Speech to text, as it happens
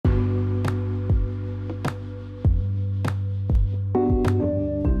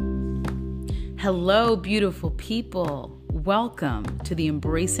Hello, beautiful people. Welcome to the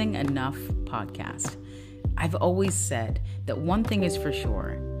Embracing Enough podcast. I've always said that one thing is for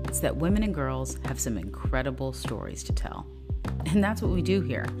sure. It's that women and girls have some incredible stories to tell. And that's what we do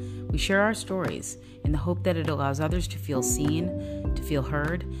here. We share our stories in the hope that it allows others to feel seen, to feel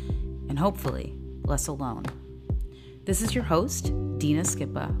heard, and hopefully less alone. This is your host, Dina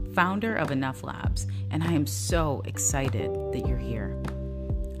Skippa, founder of Enough Labs, and I am so excited that you're here.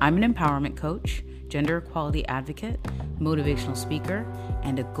 I'm an empowerment coach, gender equality advocate, motivational speaker,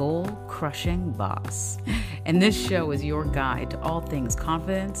 and a goal-crushing boss. And this show is your guide to all things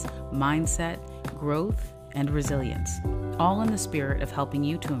confidence, mindset, growth, and resilience, all in the spirit of helping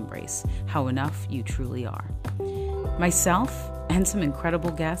you to embrace how enough you truly are. Myself and some incredible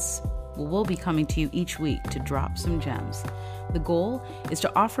guests will be coming to you each week to drop some gems. The goal is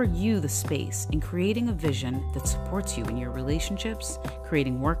to offer you the space in creating a vision that supports you in your relationships,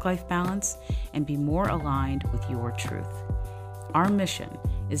 creating work-life balance, and be more aligned with your truth. Our mission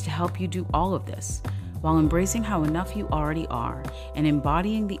is to help you do all of this while embracing how enough you already are and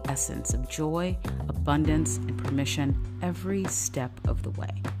embodying the essence of joy, abundance, and permission every step of the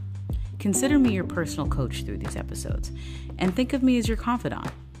way. Consider me your personal coach through these episodes, and think of me as your confidant,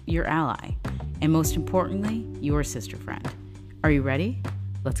 your ally, and most importantly, your sister friend. Are you ready?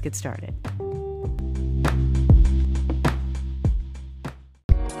 Let's get started.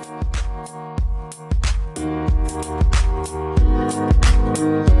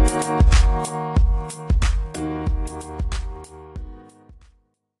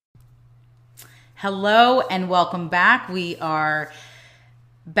 Hello and welcome back. We are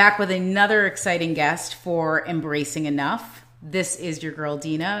back with another exciting guest for Embracing Enough. This is your girl,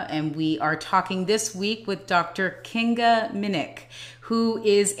 Dina, and we are talking this week with Dr. Kinga Minnick, who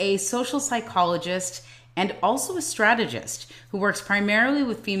is a social psychologist and also a strategist who works primarily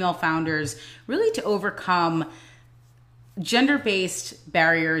with female founders, really to overcome gender-based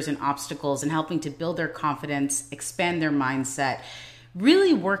barriers and obstacles and helping to build their confidence, expand their mindset,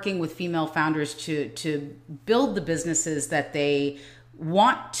 really working with female founders to build the businesses that they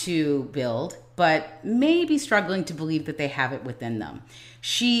want to build, but may be struggling to believe that they have it within them.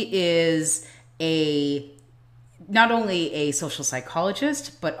 She is not only a social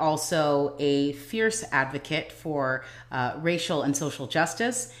psychologist, but also a fierce advocate for racial and social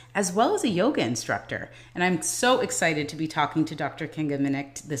justice, as well as a yoga instructor. And I'm so excited to be talking to Dr. Kinga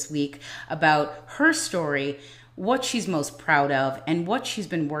Minnick this week about her story, what she's most proud of, and what she's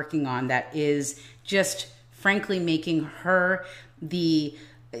been working on that is just frankly making her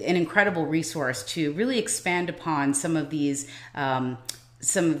an incredible resource to really expand upon some of these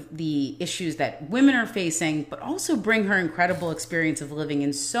some of the issues that women are facing, but also bring her incredible experience of living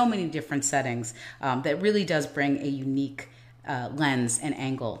in so many different settings that really does bring a unique lens and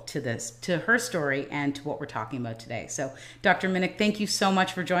angle to her story and to what we're talking about today. So, Dr. Minnick, thank you so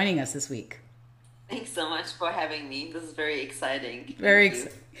much for joining us this week. Thanks so much for having me. This is very exciting. Very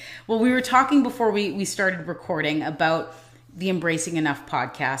exciting. Well, we were talking before we started recording about the Embracing Enough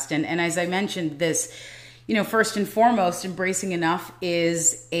podcast. And as I mentioned this, first and foremost, Embracing Enough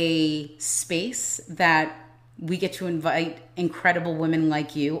is a space that we get to invite incredible women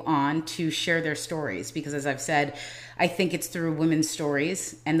like you on to share their stories. Because as I've said, I think it's through women's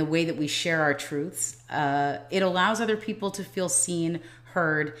stories and the way that we share our truths, it allows other people to feel seen,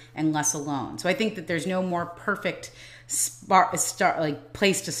 heard, and less alone. So I think that there's no more perfect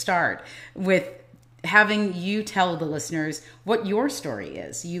place to start with having you tell the listeners what your story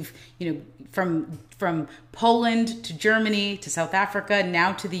is. You've, from Poland to Germany to South Africa,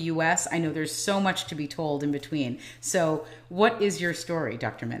 now to the US. I know there's so much to be told in between. So what is your story,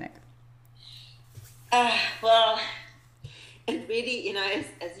 Dr. Minnick? Well, it really,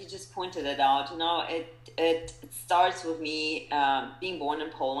 as you just pointed it out, it starts with me being born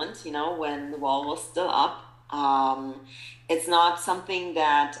in Poland, when the wall was still up. It's not something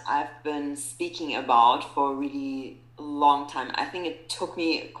that I've been speaking about for a really long time. I think it took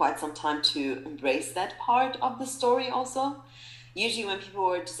me quite some time to embrace that part of the story also. Usually when people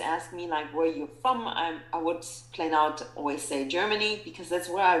would just ask me like, where you're from, I would plain out always say Germany, because that's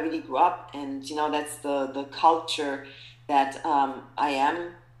where I really grew up. And, that's the culture that I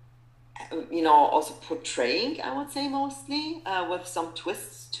am, also portraying, I would say mostly, with some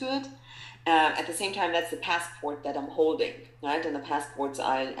twists to it. At the same time, that's the passport that I'm holding, right? And the passports,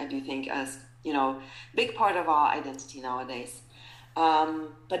 I do think as, big part of our identity nowadays.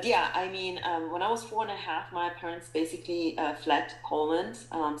 But yeah, when I was 4.5, my parents basically fled Poland.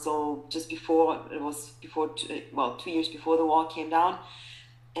 So just before, 2 years before the wall came down.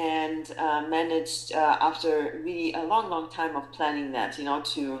 And managed, after really a long time of planning that,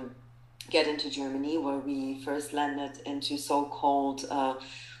 to get into Germany, where we first landed into so-called,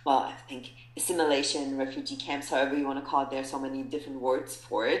 I think assimilation, refugee camps, however you want to call it. There are so many different words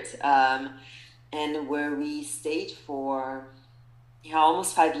for it. And where we stayed for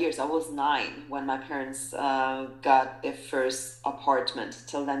almost 5 years. I was 9 when my parents got their first apartment.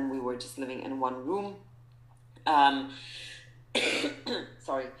 Till then, we were just living in one room. Um,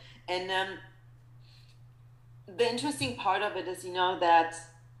 sorry. And the interesting part of it is, that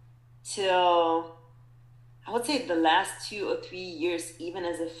till I would say the last 2 or 3 years, even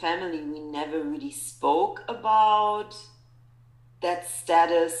as a family, we never really spoke about that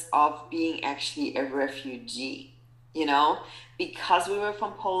status of being actually a refugee, because we were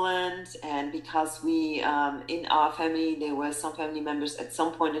from Poland, and because we, in our family, there were some family members at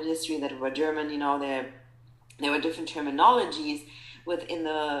some point in history that were German. There were different terminologies within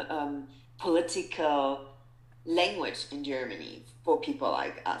the political language in Germany for people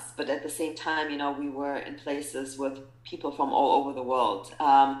like us. But at the same time, we were in places with people from all over the world.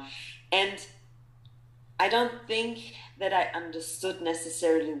 And I don't think that I understood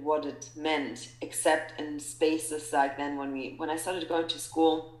necessarily what it meant, except in spaces like then when I started going to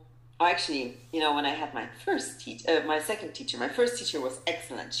school. Or actually, when I had my second teacher. My first teacher was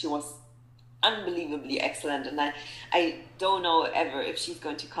excellent. She was unbelievably excellent, and I don't know ever if she's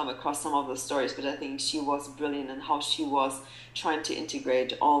going to come across some of the stories, but I think she was brilliant in how she was trying to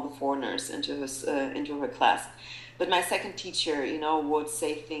integrate all the foreigners into her class. But my second teacher, would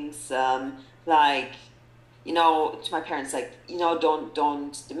say things like, to my parents, like,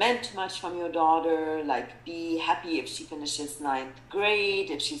 don't demand too much from your daughter. Like, be happy if she finishes ninth grade,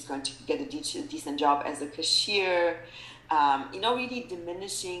 if she's going to get a decent job as a cashier. Really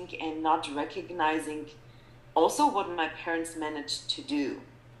diminishing and not recognizing also what my parents managed to do.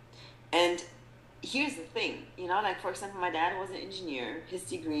 And here's the thing, like, for example, my dad was an engineer. His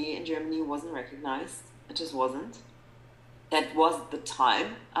degree in Germany wasn't recognized. It just wasn't. That was the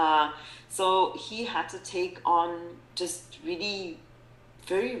time. So he had to take on just really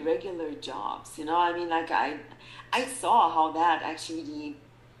very regular jobs. I saw how that actually,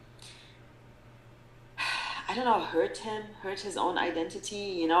 I don't know, hurt his own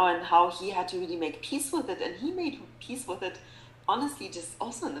identity, and how he had to really make peace with it. And he made peace with it, honestly, just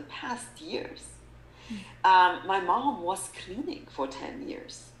also in the past years. My mom was cleaning for 10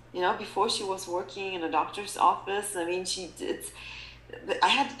 years, before she was working in a doctor's office. I mean, she did.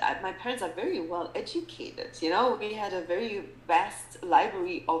 My parents are very well educated, we had a very vast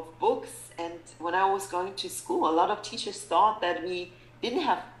library of books. And when I was going to school, a lot of teachers thought that we didn't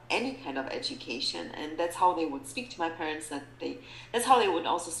have any kind of education, and that's how they would speak to my parents. That's how they would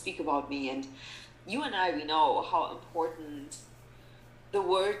also speak about me. And you and I, we know how important the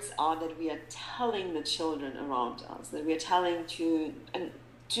words are that we are telling the children around us, that we are telling to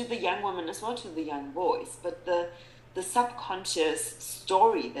the young women as well, to the young boys, but the subconscious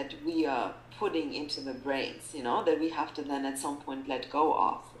story that we are putting into the brains, that we have to then at some point let go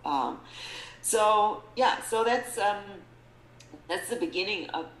of. So that's the beginning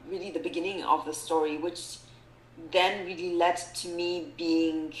of the story, which then really led to me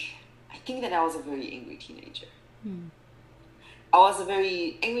being, I think that I was a very angry teenager. I was a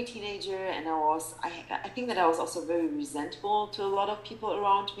very angry teenager, and I think that I was also very resentful to a lot of people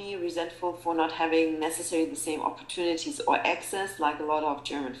around me, resentful for not having necessarily the same opportunities or access like a lot of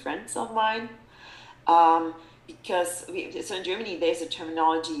German friends of mine. Because so in Germany, there's a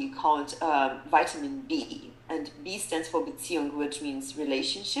terminology called vitamin B, and B stands for Beziehung, which means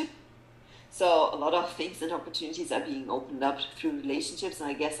relationship. So a lot of things and opportunities are being opened up through relationships, and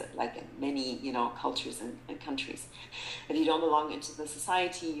I guess like in many, cultures and countries. If you don't belong into the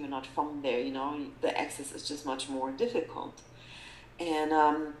society, you're not from there, the access is just much more difficult. And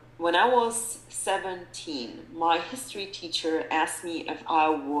when I was 17, my history teacher asked me if I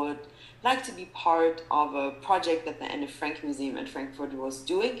would like to be part of a project that the Anne Frank Museum in Frankfurt was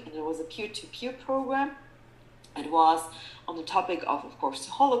doing, and it was a peer-to-peer program. It was on the topic of course,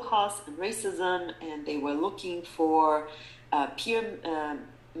 the Holocaust and racism, and they were looking for peer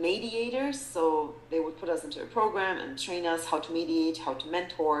mediators. So they would put us into a program and train us how to mediate, how to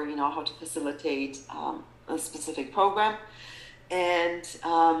mentor, how to facilitate a specific program. And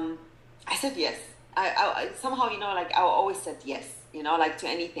I said yes. I somehow, I always said yes, to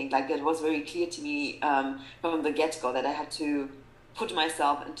anything. Like, it was very clear to me from the get-go that I had to put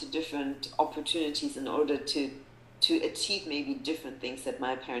myself into different opportunities in order to achieve maybe different things that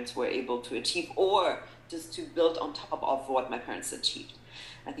my parents were able to achieve, or just to build on top of what my parents achieved.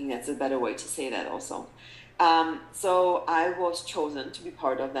 I think that's a better way to say that also. So I was chosen to be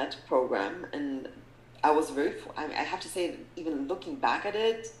part of that program, and I was very, I have to say, even looking back at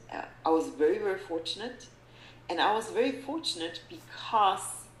it, I was very, very fortunate. And I was very fortunate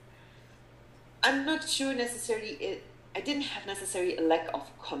because I'm not sure necessarily I didn't have necessarily a lack of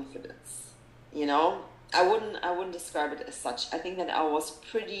confidence, you know. I wouldn't describe it as such. I think that I was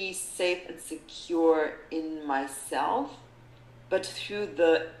pretty safe and secure in myself, but through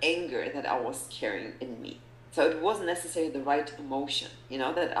the anger that I was carrying in me. So it wasn't necessarily the right emotion, you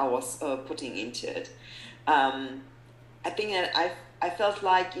know, that I was putting into it. I think that I felt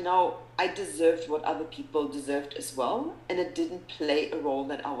like, you know, I deserved what other people deserved as well, and it didn't play a role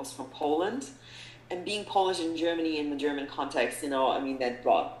that I was from Poland. And being Polish in Germany, in the German context, you know, I mean, that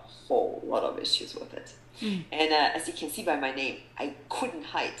brought a whole lot of issues with it. And as you can see by my name, I couldn't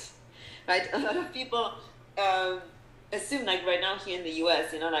hide, right? A lot of people assume, like right now here in the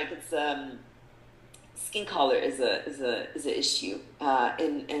US, you know, like it's skin color is a issue.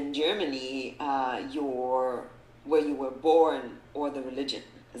 In Germany, where you were born or the religion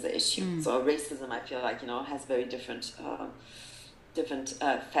is an issue. So racism, I feel like, you know, has very different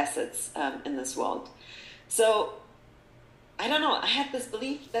facets in this world. So I don't know. I had this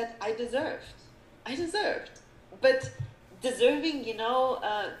belief that I deserved, but deserving, you know,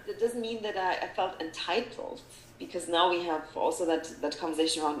 that doesn't mean that I felt entitled, because now we have also that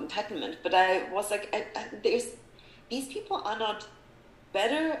conversation around entitlement. But I was like, these people are not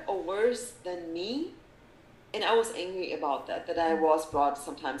better or worse than me. And I was angry about that I was brought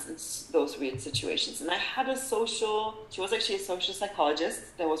sometimes in those weird situations. And I had she was actually a social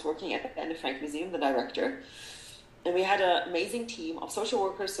psychologist that was working at the Anne Frank Museum, the director. And we had an amazing team of social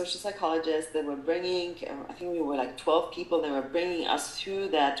workers, social psychologists that were bringing, I think we were like 12 people, that were bringing us through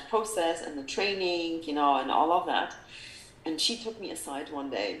that process and the training, you know, and all of that. And she took me aside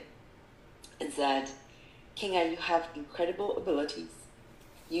one day and said, Kinga, you have incredible abilities.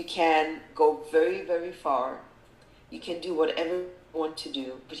 You can go very, very far. You can do whatever you want to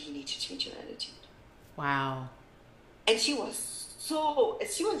do, but you need to change your attitude. Wow. And she was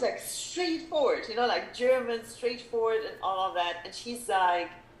like straightforward, you know, like German, straightforward and all of that. And she's like,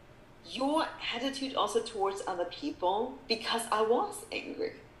 your attitude also towards other people, because I was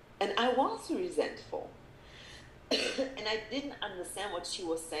angry and I was resentful. And I didn't understand what she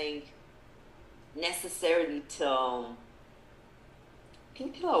was saying necessarily till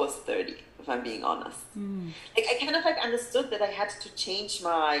I was 30, if I'm being honest. Like, I kind of like understood that I had to change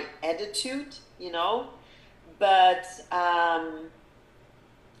my attitude, you know, but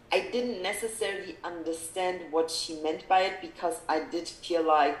I didn't necessarily understand what she meant by it, because I did feel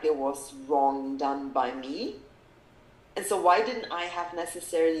like there was wrong done by me. And so why didn't I have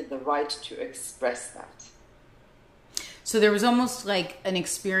necessarily the right to express that? So there was almost like an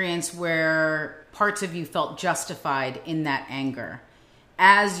experience where parts of you felt justified in that anger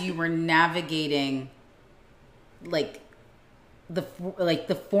as you were navigating like the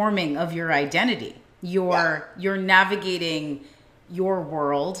forming of your identity. You're navigating your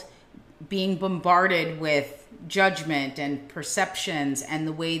world, being bombarded with judgment and perceptions and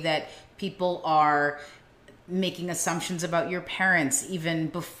the way that people are making assumptions about your parents even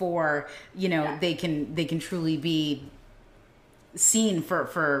before, you know, they can truly be seen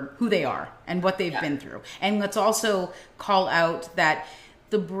for who they are and what they've been through. And let's also call out that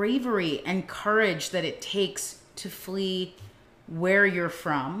the bravery and courage that it takes to flee where you're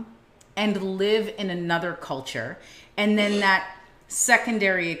from and live in another culture. And then that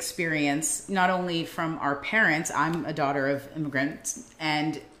secondary experience, not only from our parents, I'm a daughter of immigrants,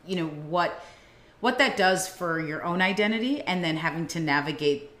 and you know what that does for your own identity, and then having to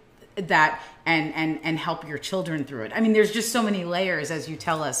navigate that and help your children through it. I mean, there's just so many layers as you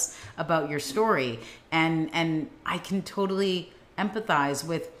tell us about your story, and I can totally empathize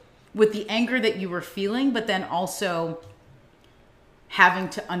with the anger that you were feeling, but then also having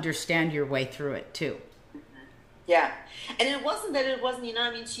to understand your way through it too. Yeah. And it wasn't, you know,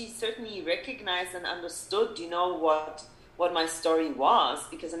 I mean, she certainly recognized and understood, you know, what my story was,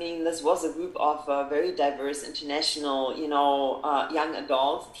 because I mean, this was a group of very diverse international, you know, young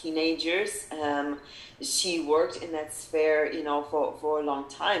adults, teenagers. She worked in that sphere, you know, for a long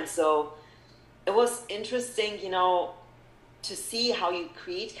time. So it was interesting, you know, to see how you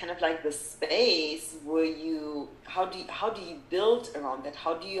create kind of like the space where how do you build around that?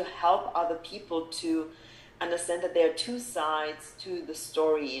 How do you help other people to understand that there are two sides to the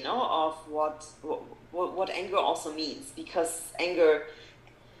story, you know, of what anger also means? Because anger,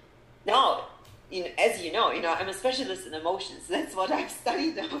 now, you know, as you know, I'm a specialist in emotions. That's what I've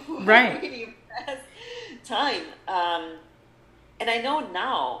studied for a really past time. And I know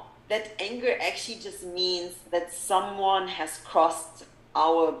now that anger actually just means that someone has crossed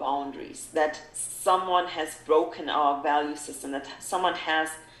our boundaries, that someone has broken our value system, that someone has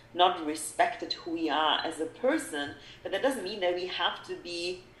not respected who we are as a person. But that doesn't mean that we have to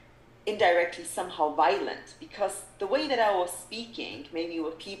be indirectly somehow violent, because the way that I was speaking, maybe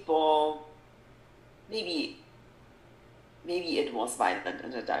with people, maybe it was violent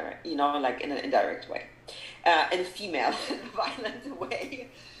in a direct, like in an indirect way, in a female violent way.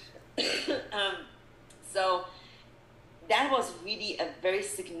 So that was really a very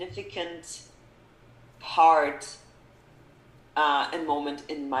significant part and moment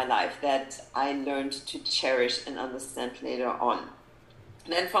in my life that I learned to cherish and understand later on.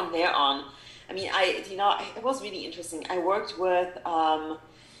 And then from there on, I mean, it was really interesting. I worked with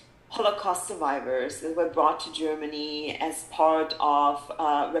Holocaust survivors that were brought to Germany as part of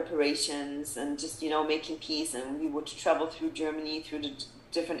reparations and just, making peace. And we would travel through Germany, through the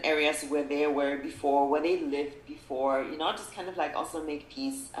different areas where they were before, where they lived before, just kind of like also make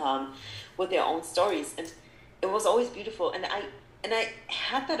peace with their own stories. And it was always beautiful. And I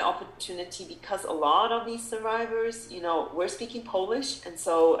had that opportunity because a lot of these survivors, were speaking Polish. And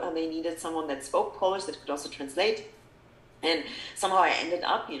so they needed someone that spoke Polish that could also translate. And somehow I ended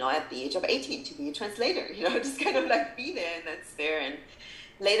up, at the age of 18 to be a translator, just kind of like be there, and that's there. And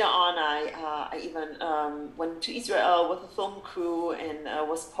later on, I even went to Israel with a film crew and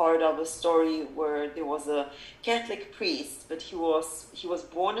was part of a story where there was a Catholic priest, but he was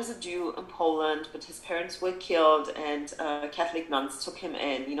born as a Jew in Poland, but his parents were killed, and Catholic nuns took him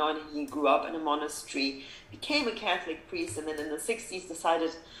in, and he grew up in a monastery, became a Catholic priest, and then in the 60s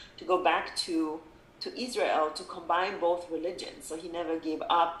decided to go back to Israel to combine both religions. So he never gave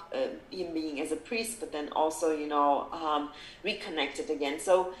up him being as a priest, but then also, reconnected again.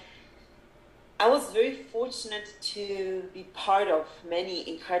 So I was very fortunate to be part of many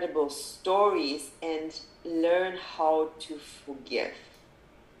incredible stories and learn how to forgive.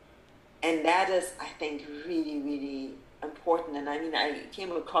 And that is, I think, really, really important. And I mean, I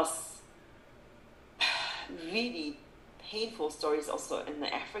came across really painful stories also in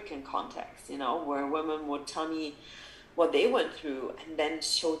the African context, where women would tell me what they went through and then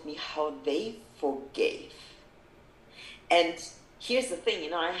showed me how they forgave. And here's the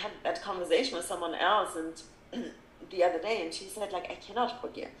thing, I had that conversation with someone else and the other day, and she said, like, I cannot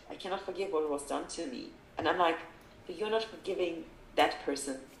forgive what was done to me. And I'm like, but you're not forgiving that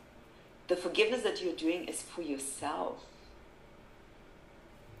person. The forgiveness that you're doing is for yourself.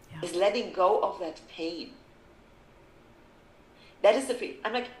 Yeah. Is letting go of that pain. That is the free.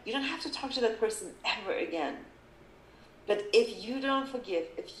 I'm like, you don't have to talk to that person ever again. But if you don't forgive,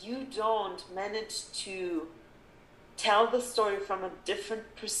 if you don't manage to tell the story from a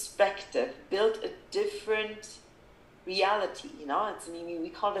different perspective, build a different reality, we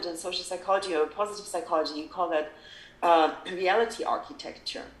call that in social psychology or positive psychology, you call that reality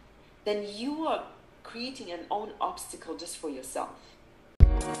architecture, then you are creating an own obstacle just for yourself.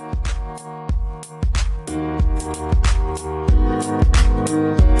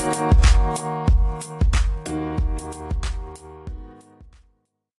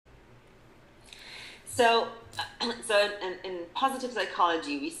 So in positive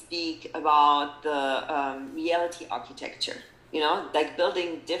psychology, we speak about the reality architecture, like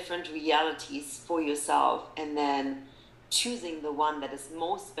building different realities for yourself and then choosing the one that is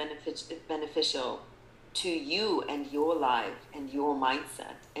most beneficial to you and your life and your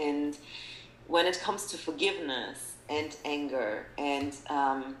mindset. And when it comes to forgiveness and anger and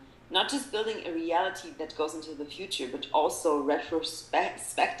not just building a reality that goes into the future, but also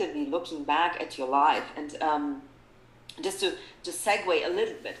retrospectively looking back at your life. And just to segue a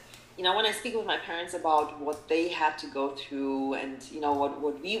little bit, when I speak with my parents about what they had to go through and,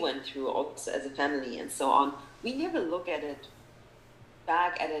 what we went through also as a family and so on, we never look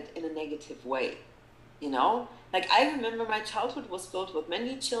back at it in a negative way. Like I remember my childhood was filled with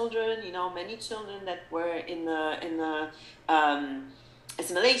many children that were in the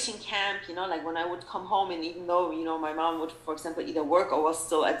assimilation camp, like when I would come home, and even though, my mom would, for example, either work or was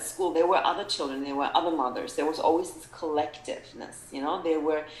still at school, there were other children, there were other mothers, there was always this collectiveness,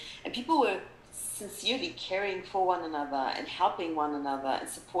 and people were sincerely caring for one another and helping one another and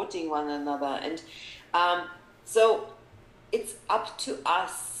supporting one another. And so it's up to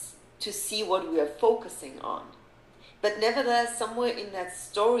us to see what we are focusing on. But nevertheless, somewhere in that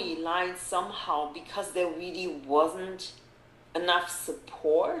storyline, somehow, because there really wasn't enough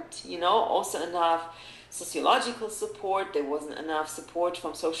support, also enough sociological support, there wasn't enough support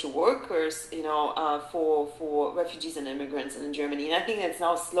from social workers, for refugees and immigrants in Germany. And I think that's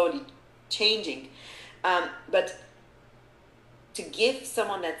now slowly changing. But to give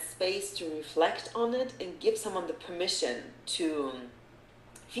someone that space to reflect on it and give someone the permission to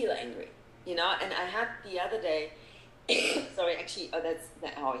feel angry, you know. And I had the other day, sorry, actually,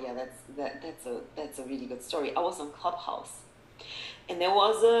 that's a really good story. I was on Clubhouse, and there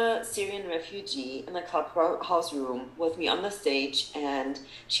was a Syrian refugee in the Clubhouse room with me on the stage, and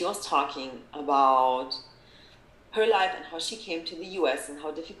she was talking about her life and how she came to the US and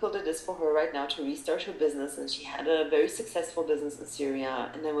how difficult it is for her right now to restart her business. And she had a very successful business in Syria,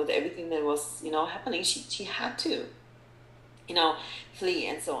 and then with everything that was, you know, happening, she had to, you know, flee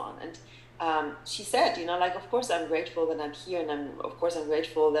and so on. And she said, you know, like, of course I'm grateful that I'm here, and of course I'm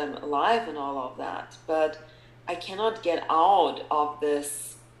grateful that I'm alive and all of that, but I cannot get out of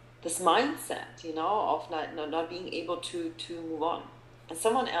this mindset, you know, of not being able to move on. And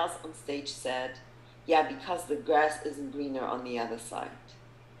someone else on stage said, yeah, because the grass isn't greener on the other side.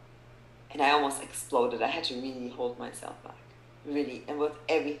 And I almost exploded. I had to really hold myself back, really. And with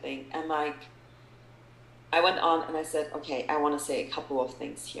everything, I'm like, I went on and I said, okay, I want to say a couple of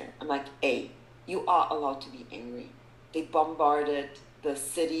things here. I'm like, A, you are allowed to be angry. They bombarded the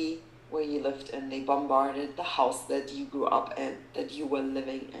city where you lived in. They bombarded the house that you grew up in, that you were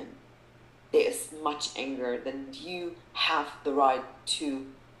living in. There is much anger, then you have the right to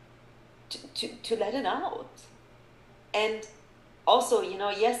let it out. And also, you know,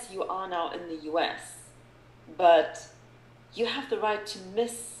 yes, you are now in the US, but you have the right to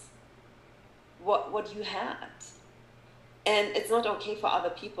miss what you had. And it's not okay for other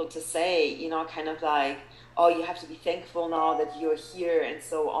people to say, you know, kind of like, oh, you have to be thankful now that you're here and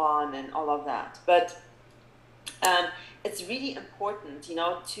so on and all of that. But it's really important, you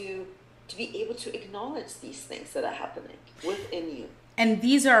know, to be able to acknowledge these things that are happening within you. And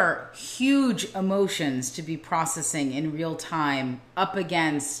these are huge emotions to be processing in real time up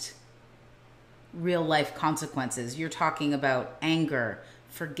against real life consequences. You're talking about anger,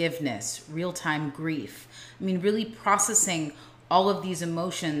 forgiveness, real-time grief. I mean, really processing all of these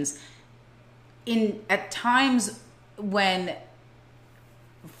emotions at times when,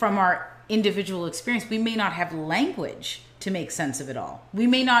 from our individual experience, we may not have language to make sense of it all. We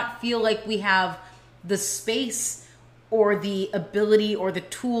may not feel like we have the space or the ability or the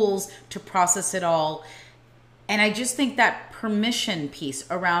tools to process it all. And I just think that permission piece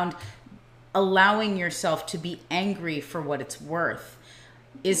around allowing yourself to be angry for what it's worth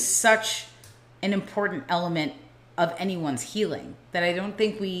is such an important element of anyone's healing that I don't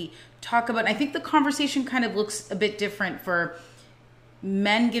think we talk about. I think the conversation kind of looks a bit different for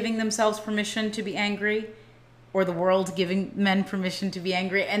men giving themselves permission to be angry, or the world giving men permission to be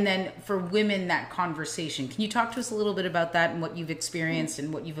angry, and then for women, that conversation. Can you talk to us a little bit about that and what you've experienced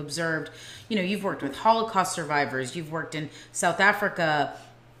and what you've observed? You know, you've worked with Holocaust survivors, you've worked in South Africa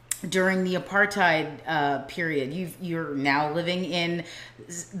during the apartheid period. You're now living in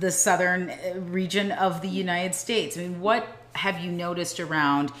the southern region of the United States. I mean, what have you noticed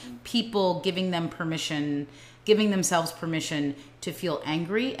around people giving themselves permission to feel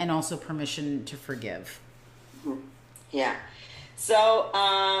angry and also permission to forgive? Yeah. So,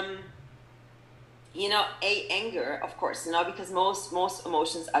 you know, anger, of course, you know, because most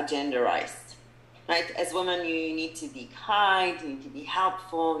emotions are genderized. Right? As women, you need to be kind, you need to be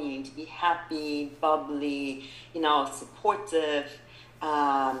helpful, you need to be happy, bubbly, you know, supportive.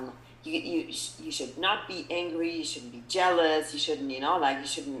 You should not be angry, you shouldn't be jealous, you shouldn't, you know, like, you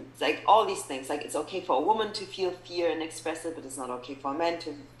shouldn't, like, all these things. Like, it's okay for a woman to feel fear and express it, but it's not okay for a man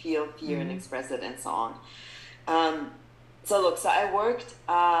to feel fear and express it, and so on. So I worked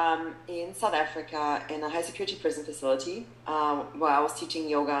in South Africa in a high security prison facility where I was teaching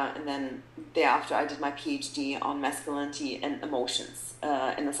yoga, and then thereafter I did my PhD on masculinity and emotions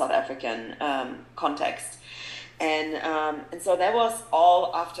in the South African context. And so that was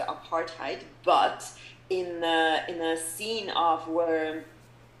all after apartheid, but in a scene of where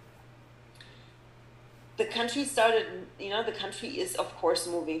the country started, you know, the country is of course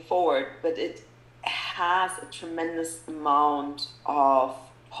moving forward, but it has a tremendous amount of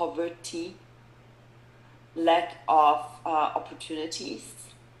poverty, lack of opportunities,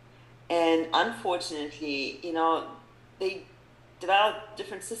 and unfortunately, you know, they developed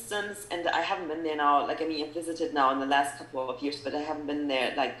different systems, and I haven't been there now. Like, I mean, I've visited now in the last couple of years, but I haven't been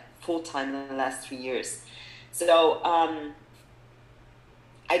there like full time in the last 3 years. So I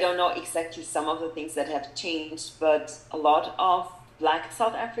don't know exactly some of the things that have changed, but a lot of Black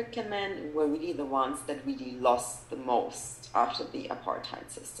South African men were really the ones that really lost the most after the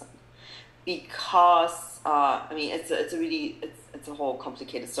apartheid system, because I mean, it's a whole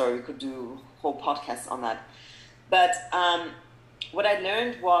complicated story. We could do a whole podcast on that, but what I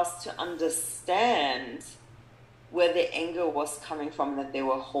learned was to understand where the anger was coming from that they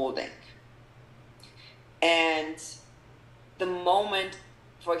were holding, and the moment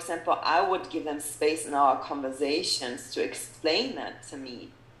for example, I would give them space in our conversations to explain that to me,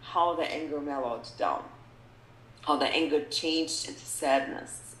 how the anger mellowed down, how the anger changed into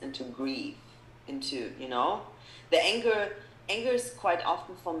sadness, into grief, into, the anger is quite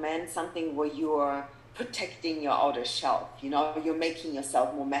often for men something where you're protecting your outer shelf. You're making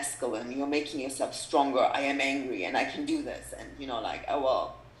yourself more masculine, you're making yourself stronger. I am angry and I can do this, and oh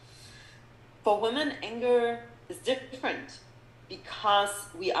well. For women, anger is different because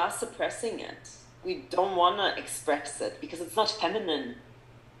we are suppressing it. We don't want to express it because it's not feminine.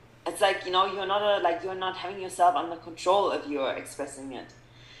 It's like, you're not having yourself under control if you're expressing it.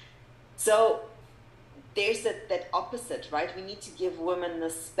 So there's that opposite, right? We need to give women the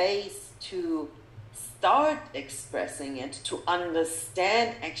space to start expressing it, to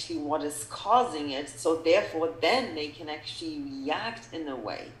understand actually what is causing it, so therefore then they can actually react in a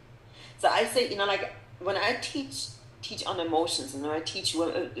way. So I say, when I teach on emotions, and when I teach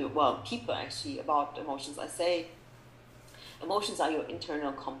people actually about emotions, I say emotions are your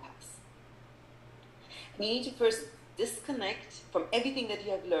internal compass. And you need to first disconnect from everything that you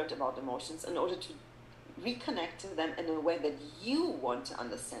have learned about emotions in order to reconnect to them in a way that you want to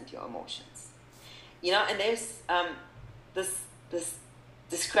understand your emotions. And there's this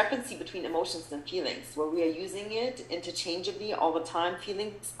discrepancy between emotions and feelings, where we are using it interchangeably all the time.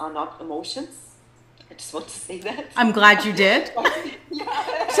 Feelings are not emotions. I just want to say that. I'm glad you did.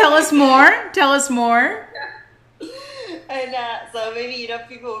 Yeah. Tell us more. And so maybe,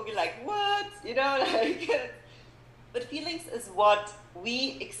 people will be like, what? But feelings is what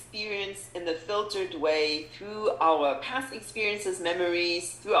we experience in the filtered way through our past experiences,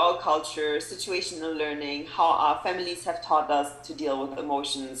 memories, through our culture, situational learning, how our families have taught us to deal with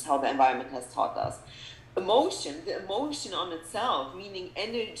emotions, how the environment has taught us. The emotion on itself, meaning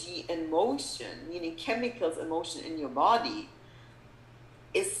energy and motion, meaning chemicals in motion in your body,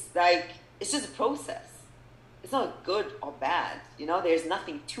 it's just a process. It's not good or bad, there's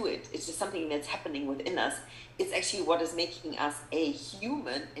nothing to it. It's just something that's happening within us. It's actually what is making us A,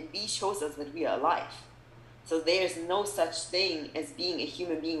 human, and B, shows us that we are alive. So there's no such thing as being a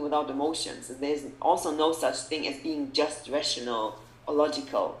human being without emotions. There's also no such thing as being just rational or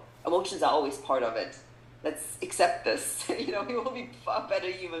logical. Emotions are always part of it. Let's accept this. We will be far better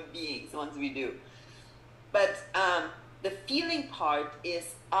human beings once we do. But the feeling part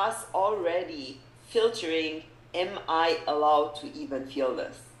is us already filtering, am I allowed to even feel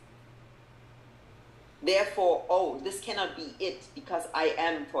this? Therefore, this cannot be it because I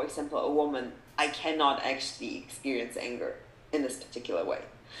am, for example, a woman. I cannot actually experience anger in this particular way.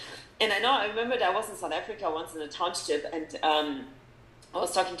 And I remember that I was in South Africa once in a township, and I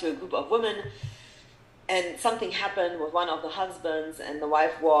was talking to a group of women, and something happened with one of the husbands, and the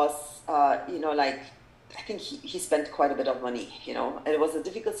wife was, I think he spent quite a bit of money, and it was a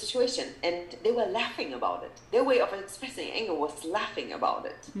difficult situation, and they were laughing about it. Their way of expressing anger was laughing about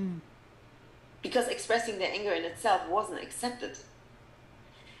it. Because expressing their anger in itself wasn't accepted.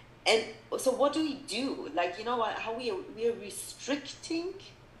 And so what do we do? How we are restricting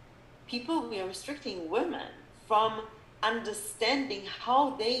people, we are restricting women from understanding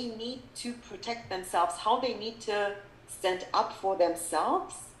how they need to protect themselves, how they need to stand up for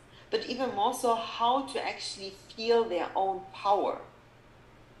themselves, but even more so, how to actually feel their own power.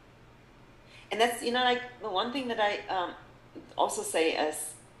 And that's, the one thing that I also say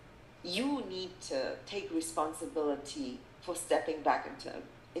is, you need to take responsibility for stepping back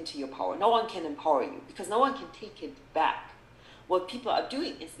into your power. No one can empower you because no one can take it back. What people are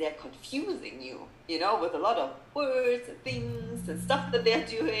doing is they're confusing you, with a lot of words and things and stuff that they're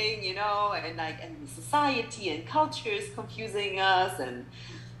doing, and society and culture is confusing us. And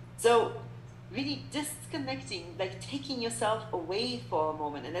so really disconnecting, taking yourself away for a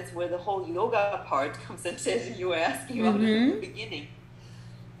moment. And that's where the whole yoga part comes into, as you were asking about it in the beginning.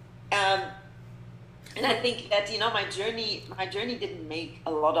 And I think that, my journey didn't make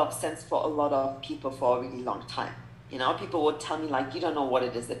a lot of sense for a lot of people for a really long time. People would tell me, you don't know what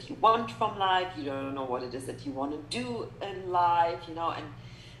it is that you want from life. You don't know what it is that you want to do in life, and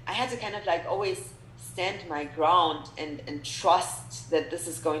I had to kind of always stand my ground and trust that this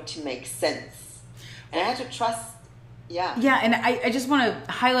is going to make sense. And I had to trust. Yeah. Yeah. And I just want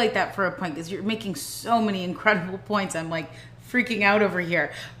to highlight that for a point, because you're making so many incredible points. I'm freaking out over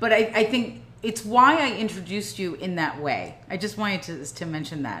here. But I think it's why I introduced you in that way. I just wanted to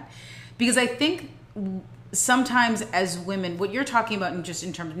mention that, because I think sometimes as women, what you're talking about, and just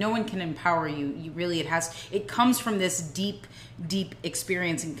in terms, no one can empower you. You really, it comes from this deep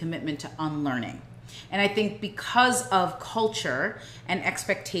experience and commitment to unlearning. And I think because of culture and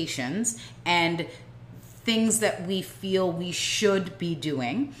expectations and things that we feel we should be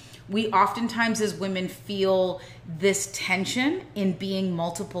doing. We oftentimes as women feel this tension in being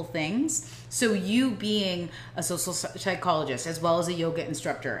multiple things. So you being a social psychologist, as well as a yoga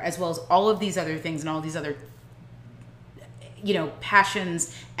instructor, as well as all of these other things and all these other,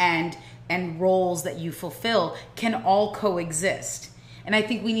 passions and roles that you fulfill can all coexist. And I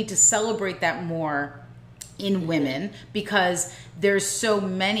think we need to celebrate that more in women, because there's so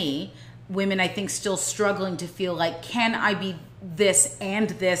many women, I think, still struggling to feel like, can I be this and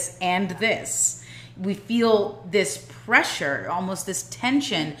this and this? We feel this pressure, almost this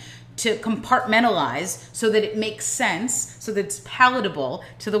tension to compartmentalize so that it makes sense, so that it's palatable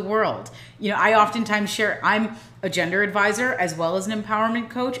to the world. I oftentimes share, I'm a gender advisor as well as an empowerment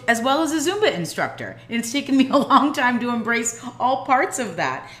coach, as well as a Zumba instructor. And it's taken me a long time to embrace all parts of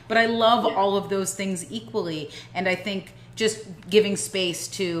that. But I love all of those things equally. And I think just giving space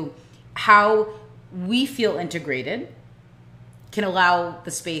to how we feel integrated can allow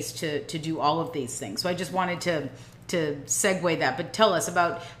the space to do all of these things. So I just wanted to segue that, but tell us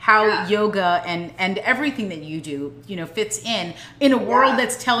about how yoga and everything that you do, fits in a world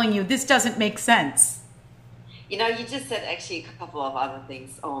that's telling you this doesn't make sense. You just said actually a couple of other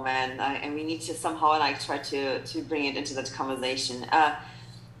things. Oh man, and we need to somehow try to bring it into that conversation.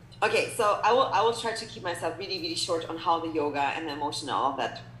 Okay, so I will try to keep myself really, really short on how the yoga and the emotion and all of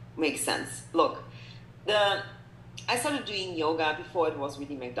that makes sense. Look, I started doing yoga before it was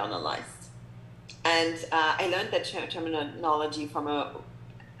really McDonaldized. And I learned that terminology from a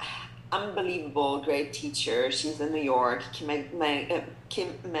unbelievable great teacher. She's in New York, Kim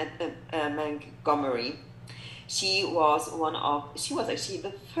Montgomery. She was actually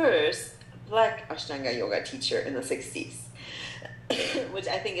the first Black Ashtanga yoga teacher in the 60s, which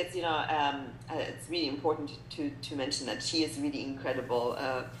I think it's it's really important to mention that she is really incredible,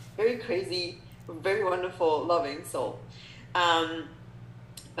 very crazy, very wonderful, loving soul.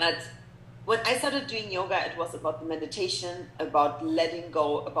 But when I started doing yoga, it was about the meditation, about letting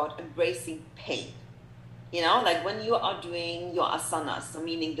go, about embracing pain. Like when you are doing your asanas, so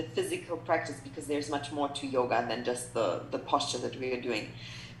meaning the physical practice, because there's much more to yoga than just the posture that we are doing.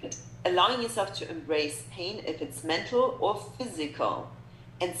 But allowing yourself to embrace pain, if it's mental or physical,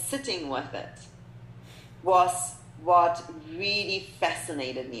 and sitting with it was what really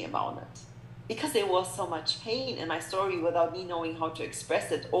fascinated me about it. Because there was so much pain in my story without me knowing how to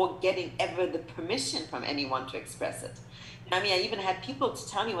express it or getting ever the permission from anyone to express it. I even had people to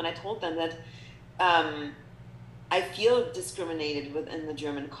tell me when I told them that I feel discriminated within the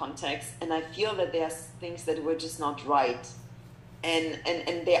German context, and I feel that there's things that were just not right.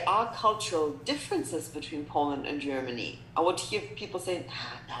 And there are cultural differences between Poland and Germany. I would hear people say,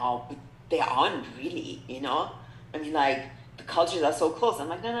 no, but there aren't really, the cultures are so close. I'm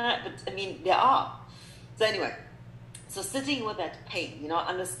like, no, but there are. So anyway, so sitting with that pain,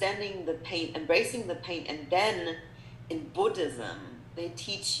 understanding the pain, embracing the pain. And then in Buddhism, they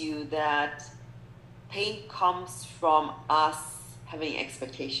teach you that pain comes from us having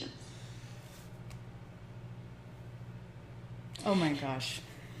expectations. Oh my gosh.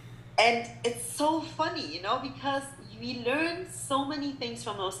 And it's so funny, because we learn so many things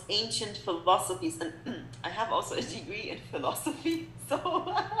from those ancient philosophies. And I have also a degree in philosophy,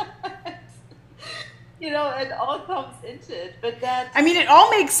 so it all comes into it. But it all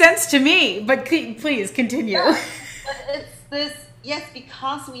makes sense to me, but please continue. Yeah, but it's this, yes,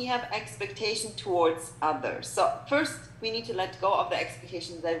 because we have expectation towards others. So first, we need to let go of the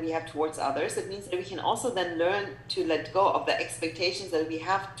expectations that we have towards others. It means that we can also then learn to let go of the expectations that we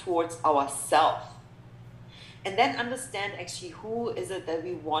have towards ourselves. And then understand actually who is it that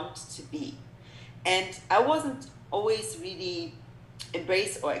we want to be. And I wasn't always really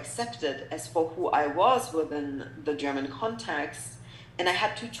embraced or accepted as for who I was within the German context. And I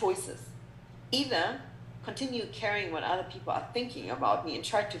had two choices. Either continue caring what other people are thinking about me and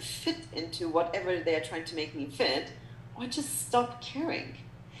try to fit into whatever they're trying to make me fit, or just stop caring.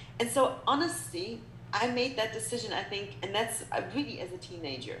 And so honestly, I made that decision, I think, and that's really as a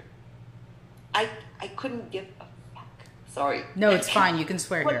teenager. I couldn't give a fuck. Sorry. No, it's fine. You can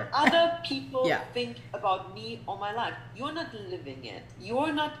swear what here. Other people think about me or my life. You're not living it.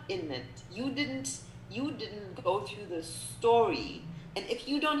 You're not in it. You didn't go through the story. And if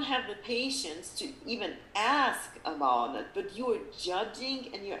you don't have the patience to even ask about it, but you're judging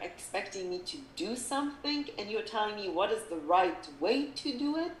and you're expecting me to do something and you're telling me what is the right way to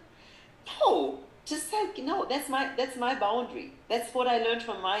do it, no. Just like, no, that's my boundary. That's what I learned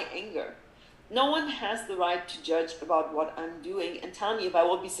from my anger. No one has the right to judge about what I'm doing and tell me if I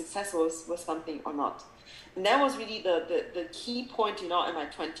will be successful with something or not. And that was really the key point, in my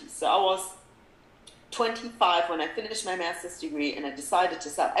 20s. So I was 25 when I finished my master's degree and I decided to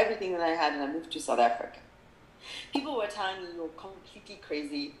sell everything that I had and I moved to South Africa. People were telling me, you're completely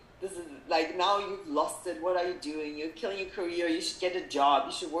crazy. This is like, now you've lost it. What are you doing? You're killing your career. You should get a job.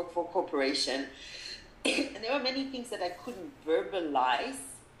 You should work for a corporation. And there were many things that I couldn't verbalize,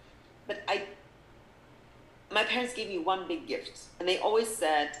 but my parents gave me one big gift. And they always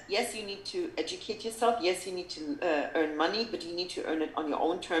said, yes, you need to educate yourself. Yes, you need to earn money, but you need to earn it on your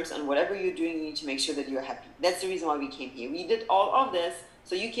own terms. And whatever you're doing, you need to make sure that you're happy. That's the reason why we came here. We did all of this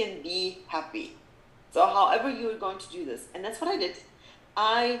so you can be happy. So however you are going to do this. And that's what I did.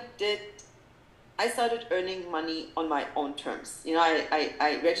 I started earning money on my own terms. You know,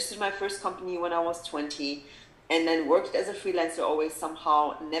 I registered my first company when I was 20 and then worked as a freelancer always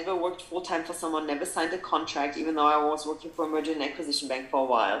somehow, never worked full-time for someone, never signed a contract, even though I was working for a merger and acquisition bank for a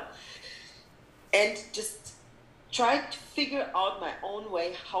while. And just tried to figure out my own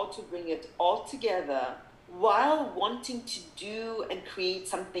way how to bring it all together while wanting to do and create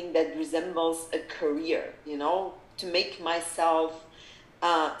something that resembles a career, you know, to make myself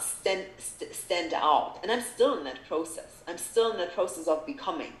stand out. And I'm still in that process. I'm still in that process of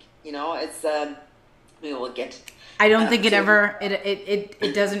becoming, you know, it's, we will get. I don't think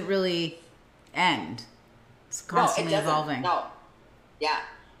it doesn't really end. It's constantly evolving. No, yeah,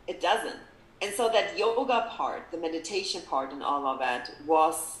 it doesn't. And so that yoga part, the meditation part and all of that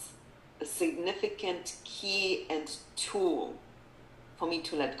was a significant key and tool for me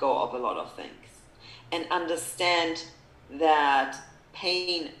to let go of a lot of things and understand that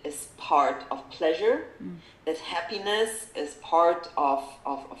pain is part of pleasure, that happiness is part of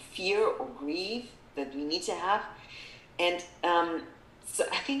fear or grief that we need to have. And so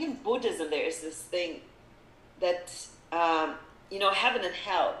I think in Buddhism there is this thing that, you know, heaven and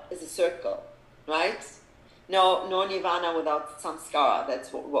hell is a circle, right? No nirvana without samskara. That's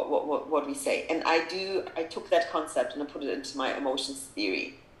what we say. And I took that concept and I put it into my emotions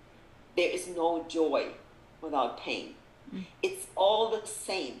theory. There is no joy without pain. It's all the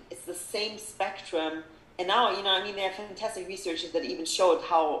same. It's the same spectrum. And now, you know, I mean, there are fantastic researchers that even showed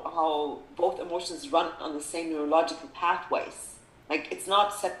how both emotions run on the same neurological pathways. Like, it's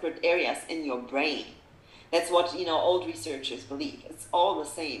not separate areas in your brain. That's what, you know, old researchers believe. It's all the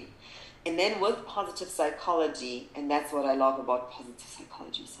same. And then with positive psychology, and that's what I love about positive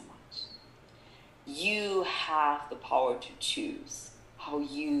psychology so much, you have the power to choose how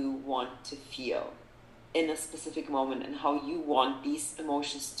you want to feel in a specific moment and how you want these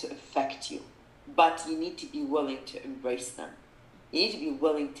emotions to affect you. But you need to be willing to embrace them. You need to be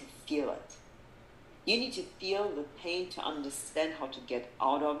willing to feel it. You need to feel the pain to understand how to get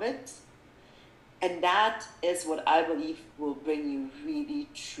out of it. And that is what I believe will bring you really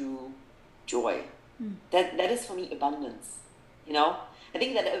true joy. That is for me abundance. You know, I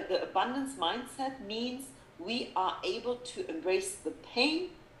think that the abundance mindset means we are able to embrace the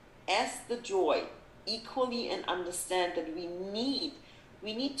pain as the joy equally and understand that we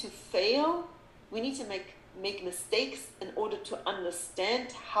need to fail. We need to make mistakes in order to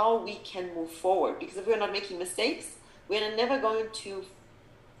understand how we can move forward. Because if we're not making mistakes, we're never going to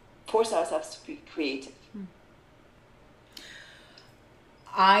force ourselves to be creative.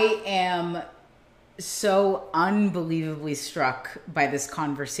 I am so unbelievably struck by this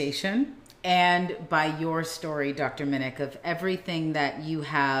conversation and by your story, Dr. Minnick, of everything that you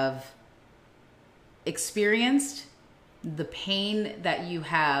have experienced, the pain that you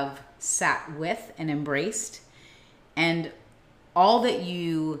have sat with and embraced, and all that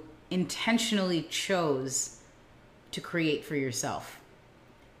you intentionally chose to create for yourself.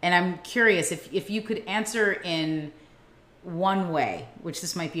 And I'm curious if you could answer in one way, which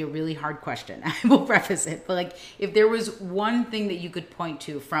this might be a really hard question. I will preface it, but like, if there was one thing that you could point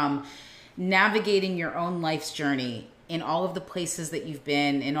to from navigating your own life's journey in all of the places that you've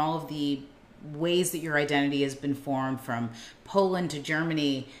been, in all of the ways that your identity has been formed, from Poland to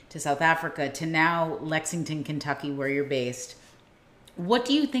Germany to South Africa to now Lexington, Kentucky, where you're based, what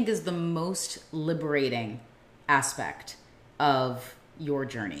do you think is the most liberating aspect of your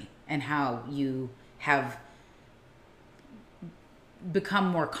journey and how you have become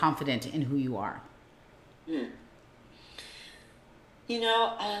more confident in who you are? You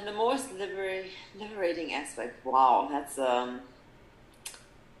know, the most liberating aspect, wow, that's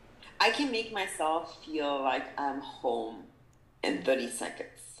I can make myself feel like I'm home in 30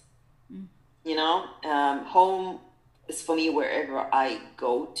 seconds. You know, home is for me wherever I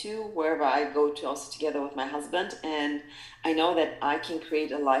go to, also together with my husband. And I know that I can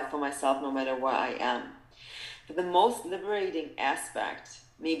create a life for myself no matter where I am. But the most liberating aspect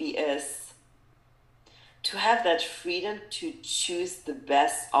maybe is to have that freedom to choose the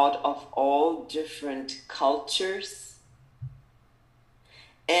best out of all different cultures.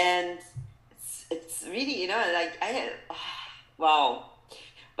 And it's really, like wow.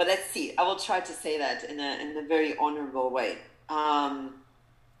 But let's see. I will try to say that in a very honorable way.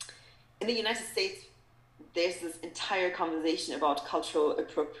 In the United States, there's this entire conversation about cultural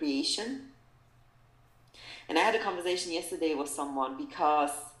appropriation. And I had a conversation yesterday with someone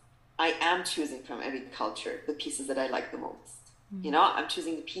because I am choosing from every culture the pieces that I like the most. Mm-hmm. I'm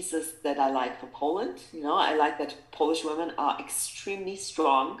choosing the pieces that I like from Poland. I like that Polish women are extremely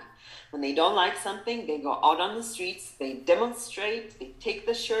strong. When they don't like something, they go out on the streets, they demonstrate, they take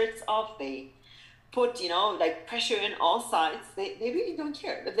the shirts off, they put, like pressure in all sides. They really don't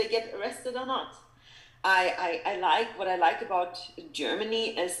care if they get arrested or not. What I like about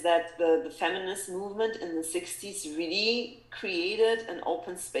Germany is that the feminist movement in the 60s really created an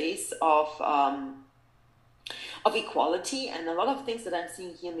open space of equality, and a lot of things that I'm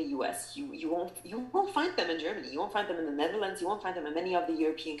seeing here in the US, you won't find them in Germany, you won't find them in the Netherlands, you won't find them in many of the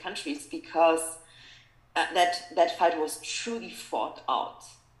European countries, because that fight was truly fought out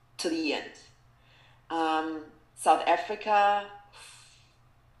to the end. South Africa,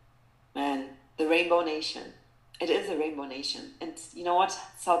 man, the Rainbow Nation. It is a Rainbow Nation. And you know what?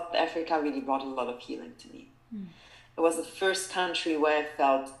 South Africa really brought a lot of healing to me. Mm. It was the first country where I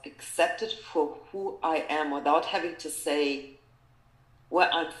felt accepted for who I am without having to say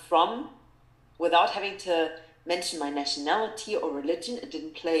where I'm from, without having to mention my nationality or religion. It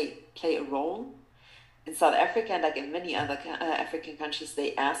didn't play a role. In South Africa, and like in many other African countries,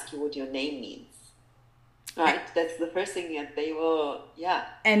 they ask you what your name means. Right, that's the first thing that they will, yeah.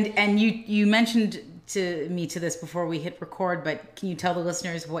 And you mentioned to me this before we hit record, but can you tell the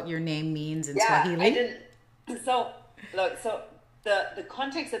listeners what your name means in Swahili? Yeah, I didn't. So look, the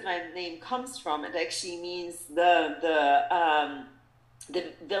context that my name comes from, it actually means the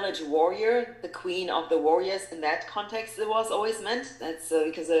village warrior, the queen of the warriors. In that context, it was always meant. That's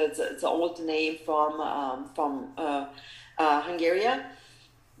because it's an old name from Hungary.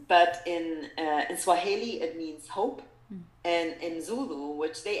 But in Swahili, it means hope. Mm. And in Zulu,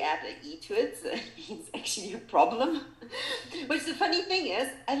 which they add an E to it, so it means actually a problem. Which the funny thing is,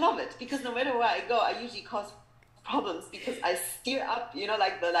 I love it, because no matter where I go, I usually cause problems, because I steer up,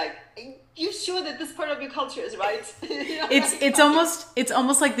 you sure that this part of your culture is right? It's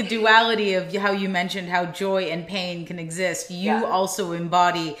almost like the duality of how you mentioned how joy and pain can exist. You also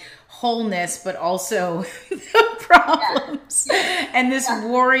embody wholeness, but also the problems and this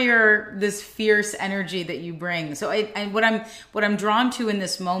warrior, this fierce energy that you bring. So what I'm drawn to in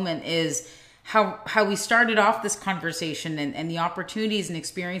this moment is how we started off this conversation and the opportunities and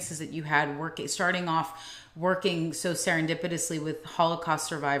experiences that you had starting off working so serendipitously with Holocaust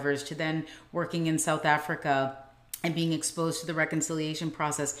survivors, to then working in South Africa and being exposed to the reconciliation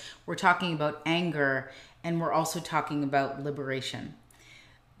process. We're talking about anger, and we're also talking about liberation,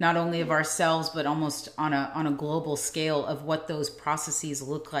 not only of ourselves, but almost on a global scale of what those processes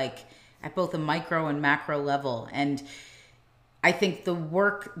look like at both a micro and macro level. And I think the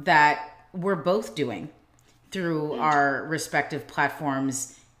work that we're both doing through our respective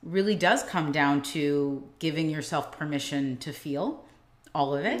platforms really does come down to giving yourself permission to feel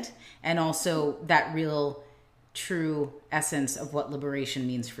all of it, and also that real, true essence of what liberation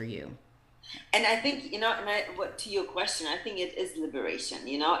means for you. And I think, to your question, I think it is liberation.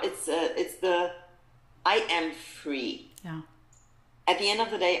 It's the I am free. Yeah. At the end of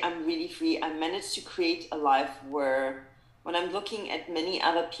the day, I'm really free. I managed to create a life where, when I'm looking at many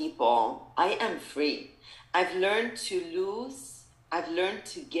other people, I am free. I've learned to lose. I've learned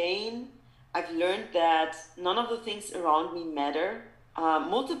to gain. I've learned that none of the things around me matter.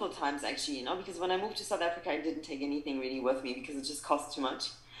 Multiple times, actually, because when I moved to South Africa, I didn't take anything really with me because it just cost too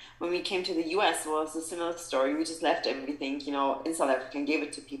much. When we came to the US, it was a similar story. We just left everything, in South Africa and gave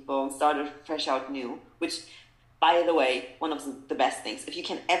it to people and started fresh out new, which, by the way, one of the best things. If you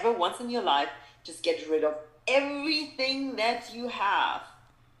can ever, once in your life, just get rid of everything that you have,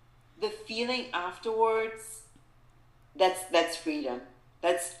 the feeling afterwards, that's freedom.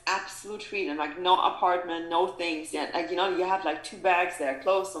 That's absolute freedom. Like, no apartment, no things. Yeah, like, you have like 2 bags there,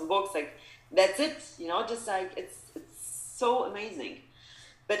 clothes, some books, like that's it. Just like it's so amazing.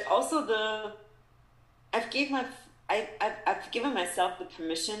 But also I've given myself the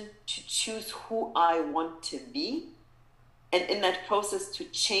permission to choose who I want to be, and in that process to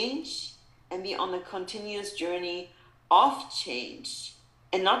change and be on a continuous journey of change,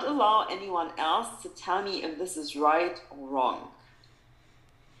 and not allow anyone else to tell me if this is right or wrong.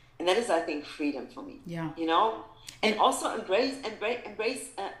 And that is, I think, freedom for me. Yeah. And also embrace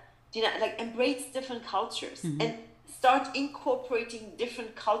like embrace different cultures and start incorporating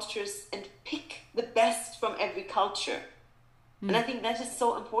different cultures and pick the best from every culture. And I think that is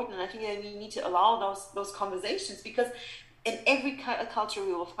so important. And I think that we need to allow those conversations, because in every culture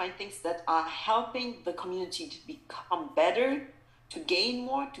we will find things that are helping the community to become better, to gain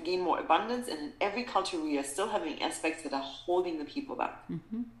more abundance. And in every culture we are still having aspects that are holding the people back.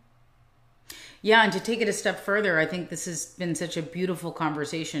 Yeah, and to take it a step further, I think this has been such a beautiful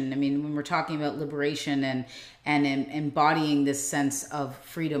conversation. I mean, when we're talking about liberation and embodying this sense of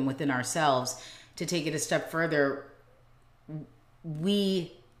freedom within ourselves, to take it a step further,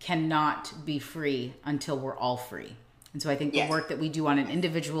 we cannot be free until we're all free. And so I think the work that we do on an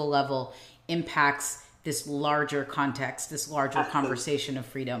individual level impacts this larger context, this larger conversation of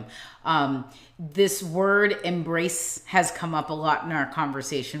freedom. This word embrace has come up a lot in our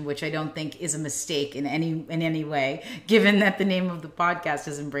conversation, which I don't think is a mistake in any way, given that the name of the podcast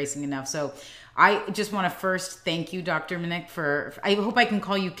is Embracing Enough. So I just want to first thank you, Dr. Monique, I hope I can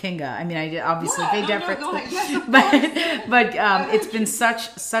call you Kinga. I mean, I obviously pay deference, but it's been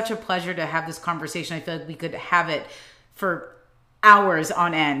such a pleasure to have this conversation. I feel like we could have it for hours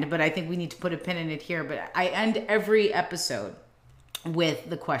on end, but I think we need to put a pin in it here. But I end every episode with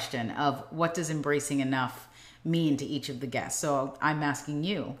the question of, what does embracing enough mean to each of the guests? So I'm asking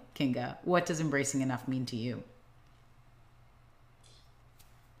you, Kinga, what does embracing enough mean to you?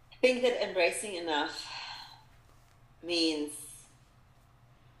 I think that embracing enough means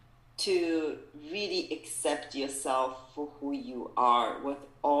to really accept yourself for who you are, with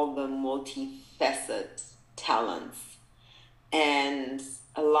all the multifaceted talents, and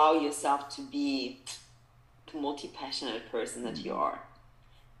allow yourself to be the multi-passionate person that you are.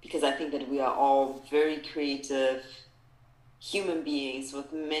 Because I think that we are all very creative human beings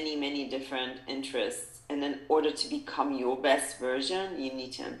with many, many different interests. And in order to become your best version, you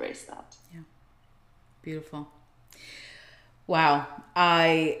need to embrace that. Yeah. Beautiful. Wow.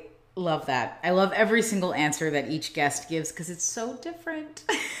 I love that. I love every single answer that each guest gives, because it's so different.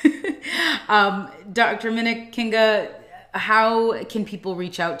 Dr. Monique, Kinga, how can people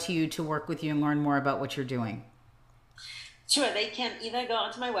reach out to you to work with you and learn more about what you're doing? Sure, they can either go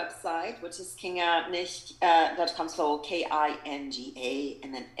onto my website, which is kinganich.com, so Kinga and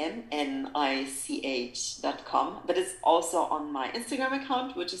then MNICH.com. But it's also on my Instagram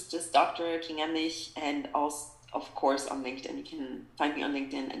account, which is just Dr. Kinganich, and also, of course, on LinkedIn. You can find me on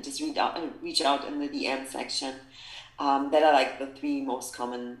LinkedIn and just reach out in the DM section. That are like the three most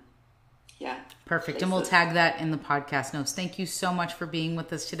common. Yeah. Perfect. Places. And we'll tag that in the podcast notes. Thank you so much for being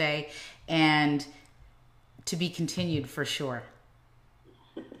with us today, and to be continued for sure.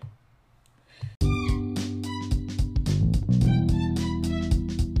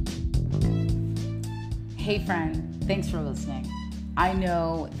 Hey friend, thanks for listening. I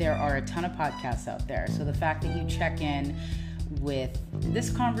know there are a ton of podcasts out there, so the fact that you check in with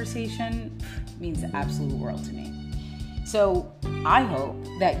this conversation means the absolute world to me. So I hope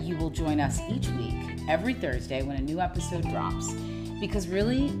that you will join us each week, every Thursday, when a new episode drops, because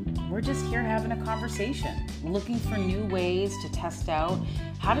really, we're just here having a conversation, looking for new ways to test out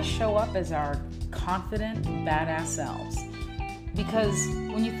how to show up as our confident, badass selves. Because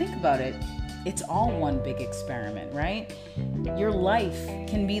when you think about it, it's all one big experiment, right? Your life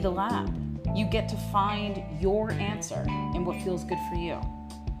can be the lab. You get to find your answer and what feels good for you.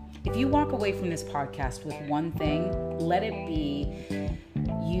 If you walk away from this podcast with one thing, let it be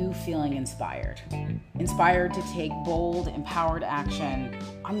you feeling inspired. Inspired to take bold, empowered action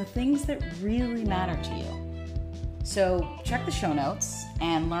on the things that really matter to you. So check the show notes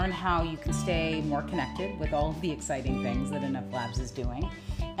and learn how you can stay more connected with all of the exciting things that Enough Labs is doing.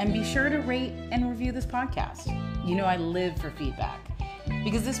 And be sure to rate and review this podcast. You know I live for feedback,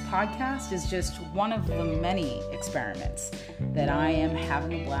 because this podcast is just one of the many experiments that I am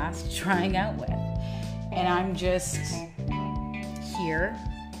having a blast trying out with. And I'm just here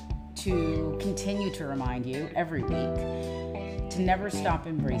to continue to remind you every week to never stop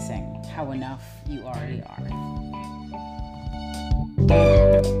embracing how enough you already are.